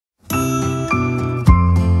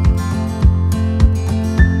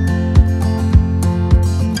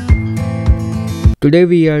Today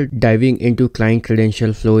we are diving into client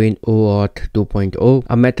credential flow in OAuth 2.0,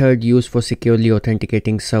 a method used for securely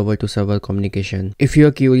authenticating server-to-server communication. If you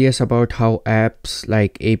are curious about how apps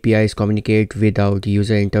like APIs communicate without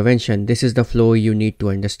user intervention, this is the flow you need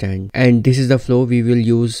to understand. And this is the flow we will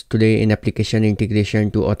use today in application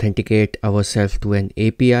integration to authenticate ourselves to an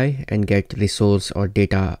API and get resource or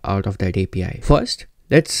data out of that API. First,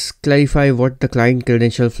 let's clarify what the client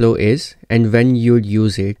credential flow is and when you'd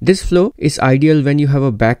use it. This flow is ideal when you have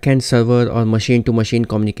a backend server or machine-to-machine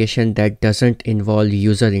communication that doesn't involve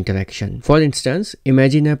user interaction. For instance,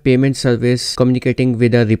 imagine a payment service communicating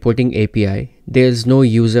with a reporting API. There's no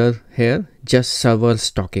user here, just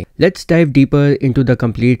servers talking. Let's dive deeper into the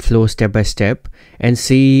complete flow step by step and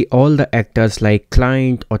see all the actors like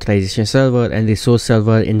client, authorization server, and resource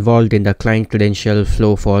server involved in the client credential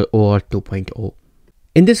flow for OAuth 2.0.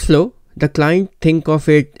 In this flow, the client, think of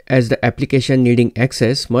it as the application needing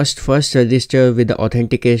access, must first register with the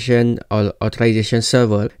authentication or authorization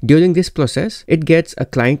server. During this process, it gets a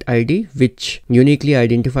client ID which uniquely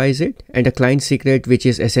identifies it and a client secret which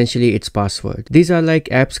is essentially its password. These are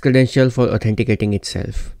like app's credential for authenticating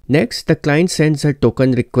itself. Next, the client sends a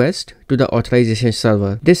token request to the authorization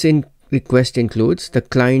server. This request includes the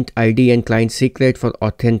client ID and client secret for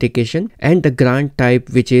authentication and the grant type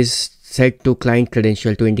which is set to client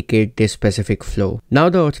credential to indicate this specific flow. Now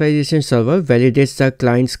the authorization server validates the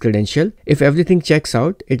client's credential. If everything checks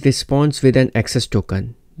out, it responds with an access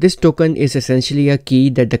token. This token is essentially a key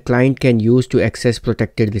that the client can use to access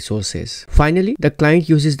protected resources. Finally, the client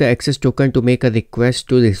uses the access token to make a request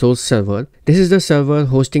to resource server. This is the server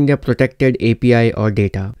hosting the protected API or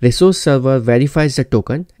data. Resource server verifies the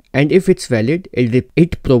token, and if it's valid,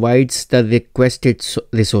 it provides the requested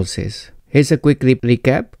resources. Here's a quick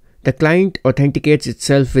recap. The client authenticates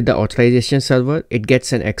itself with the authorization server. It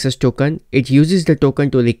gets an access token. It uses the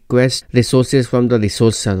token to request resources from the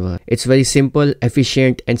resource server. It's very simple,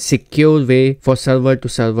 efficient, and secure way for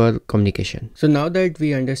server-to-server communication. So now that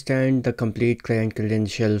we understand the complete client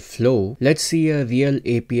credential flow, let's see a real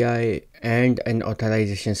API and an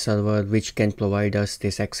authorization server which can provide us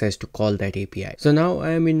this access to call that API. So now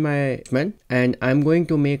I am in my admin and I'm going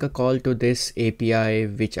to make a call to this API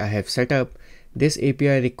which I have set up. This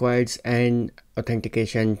API requires an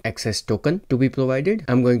authentication access token to be provided.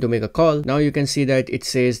 I'm going to make a call. Now you can see that it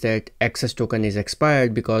says that access token is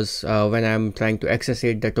expired because when I'm trying to access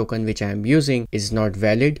it, the token which I am using is not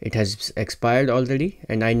valid. It has expired already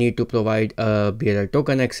and I need to provide a bearer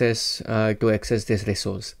token access to access this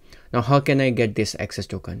resource. Now, how can I get this access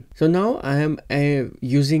token? So now I am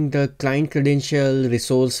using the client credential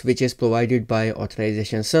resource which is provided by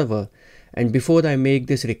authorization server. And before I make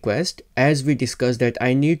this request, as we discussed that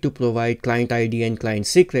I need to provide client ID and client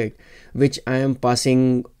secret, which I am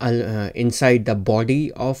passing inside the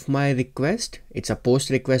body of my request. It's a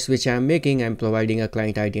post request which I am making. I'm providing a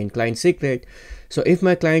client ID and client secret. So if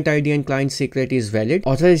my client ID and client secret is valid,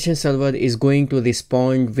 authorization server is going to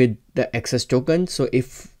respond with the access token. So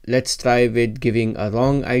if let's try with giving a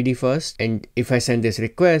wrong ID first, and if I send this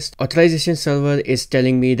request, authorization server is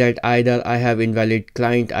telling me that either I have invalid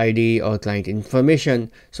client ID or client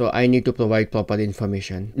information, so I need to provide proper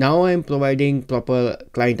information. Now I'm providing proper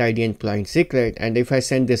client ID and client secret, and if I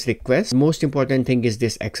send this request, the most important thing is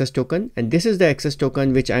this access token, and this is the access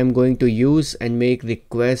token which I'm going to use and make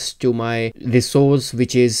requests to my resource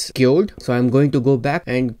which is secured. So I'm going to go back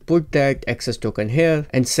and put that access token here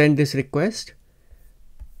and send this request.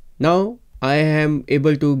 Now I am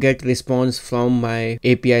able to get response from my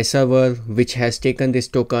API server which has taken this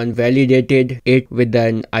token, validated it with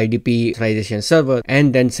an IDP authorization server,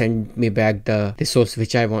 and then send me back the resource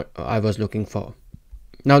which I was looking for.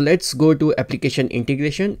 Now let's go to application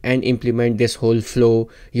integration and implement this whole flow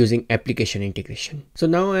using application integration. So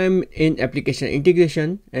now I'm in application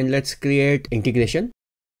integration and let's create integration.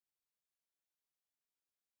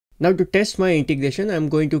 Now to test my integration, I'm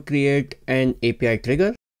going to create an API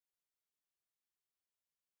trigger.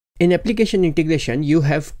 In application integration, you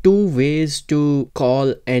have two ways to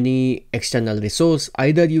call any external resource.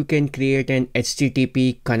 Either you can create an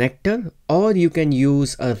HTTP connector or you can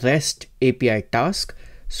use a REST API task.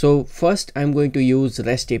 So first I'm going to use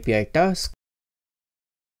REST API task.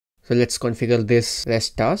 So let's configure this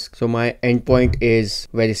REST task. So my endpoint is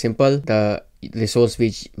very simple, the resource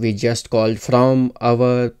which we just called from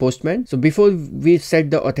our postman. So before we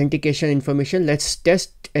set the authentication information, let's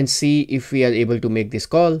test and see if we are able to make this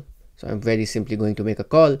call. So I'm very simply going to make a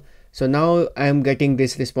call. So now I'm getting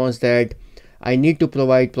this response that I need to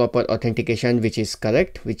provide proper authentication, which is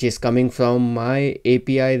correct, which is coming from my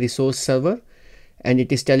API resource server. and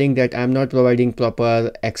it is telling that I'm not providing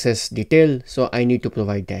proper access detail, so I need to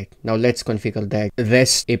provide that. Now let's configure that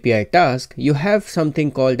REST API task. You have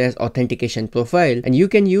something called as authentication profile, and you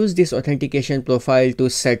can use this authentication profile to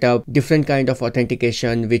set up different kind of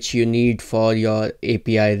authentication which you need for your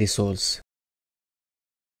API resource.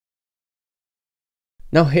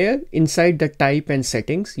 Now here inside the type and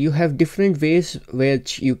settings, you have different ways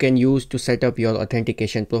which you can use to set up your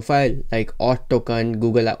authentication profile, like auth token,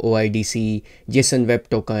 Google OIDC, JSON Web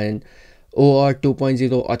Token, OAuth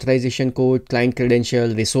 2.0 authorization code, client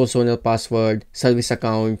credential, resource owner password, service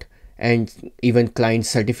account, and even client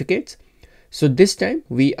certificates. So this time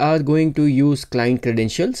we are going to use client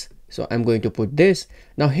credentials. So I'm going to put this.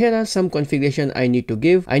 Now here are some configuration I need to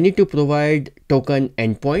give. I need to provide token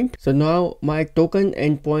endpoint. So now my token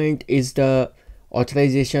endpoint is the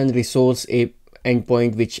authorization resource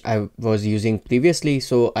endpoint which I was using previously.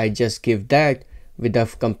 So I just give that with a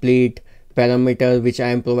complete parameter which I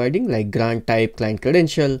am providing, like grant type, client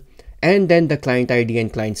credential, and then the client ID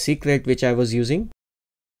and client secret which I was using.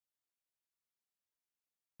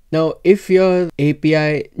 Now, if your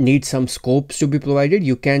API needs some scopes to be provided,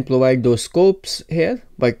 you can provide those scopes here.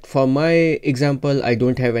 But for my example, I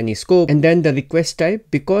don't have any scope. And then the request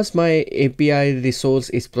type, because my API resource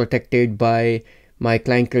is protected by my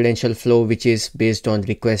client credential flow, which is based on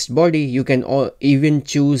request body, you can even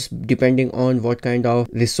choose, depending on what kind of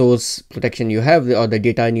resource protection you have or the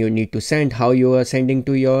data you need to send, how you are sending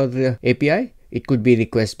to your API. It could be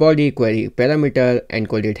request body, query parameter,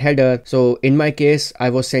 encoded header. So in my case, I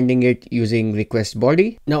was sending it using request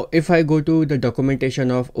body. Now, if I go to the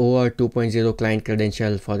documentation of OAuth 2.0 client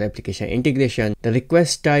credential for the application integration, the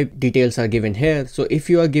request type details are given here. So if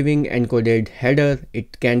you are giving encoded header,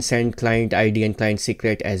 it can send client ID and client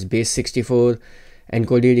secret as base 64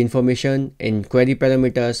 encoded information in query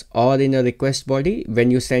parameters or in a request body. When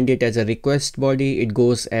you send it as a request body, it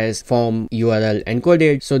goes as form URL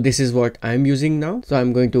encoded. So this is what I'm using now. So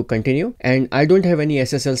I'm going to continue, and I don't have any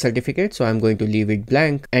SSL certificate, so I'm going to leave it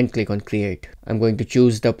blank and click on create. I'm going to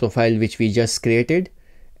choose the profile which we just created,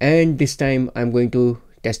 and this time I'm going to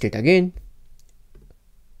test it again.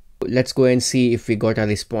 Let's go and see if we got a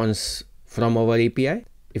response from our API.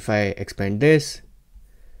 If I expand this,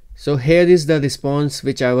 so here is the response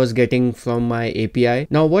which I was getting from my API.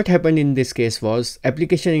 Now what happened in this case was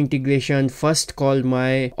application integration first called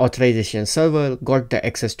my authorization server, got the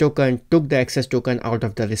access token, took the access token out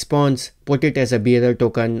of the response, put it as a bearer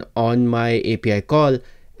token on my API call,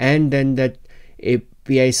 and then that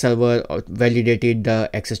API server validated the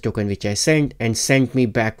access token which I sent and sent me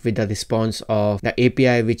back with the response of the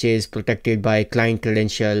API which is protected by client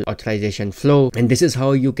credential authorization flow. And this is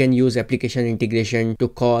how you can use application integration to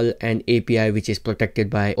call an API which is protected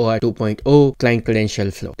by OAuth 2.0 client credential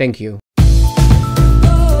flow. Thank you.